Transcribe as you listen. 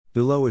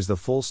Below is the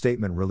full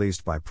statement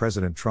released by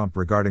President Trump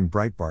regarding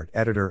Breitbart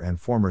editor and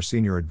former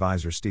senior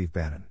advisor Steve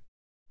Bannon.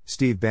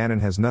 Steve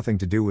Bannon has nothing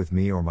to do with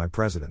me or my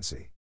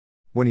presidency.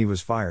 When he was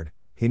fired,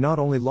 he not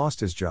only lost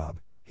his job,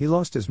 he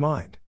lost his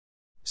mind.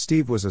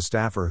 Steve was a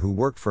staffer who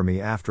worked for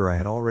me after I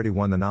had already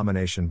won the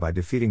nomination by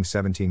defeating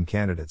 17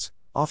 candidates,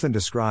 often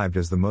described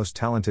as the most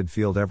talented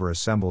field ever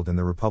assembled in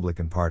the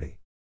Republican Party.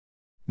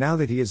 Now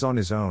that he is on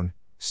his own,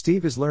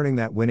 Steve is learning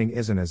that winning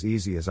isn't as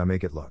easy as I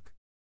make it look.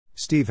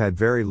 Steve had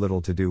very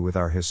little to do with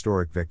our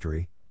historic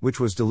victory, which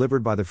was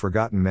delivered by the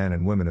forgotten men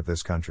and women of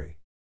this country.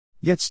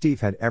 Yet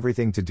Steve had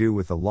everything to do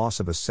with the loss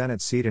of a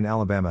Senate seat in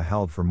Alabama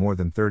held for more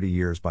than 30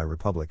 years by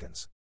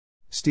Republicans.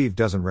 Steve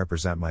doesn't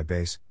represent my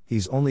base,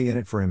 he's only in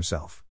it for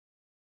himself.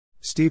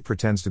 Steve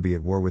pretends to be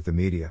at war with the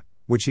media,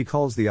 which he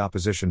calls the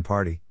opposition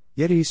party,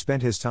 yet he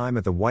spent his time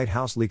at the White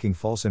House leaking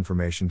false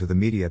information to the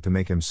media to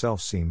make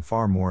himself seem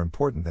far more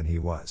important than he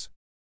was.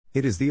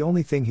 It is the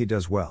only thing he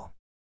does well.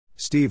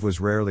 Steve was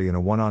rarely in a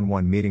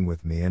one-on-one meeting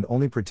with me and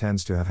only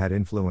pretends to have had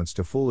influence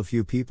to fool a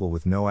few people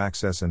with no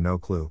access and no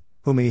clue,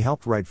 whom he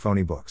helped write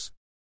phony books.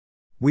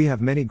 We have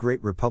many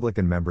great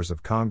Republican members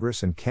of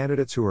Congress and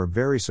candidates who are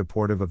very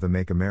supportive of the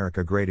Make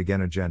America Great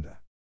Again agenda.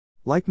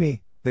 Like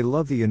me, they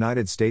love the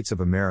United States of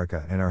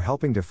America and are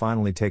helping to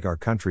finally take our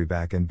country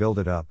back and build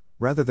it up,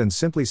 rather than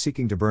simply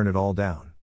seeking to burn it all down.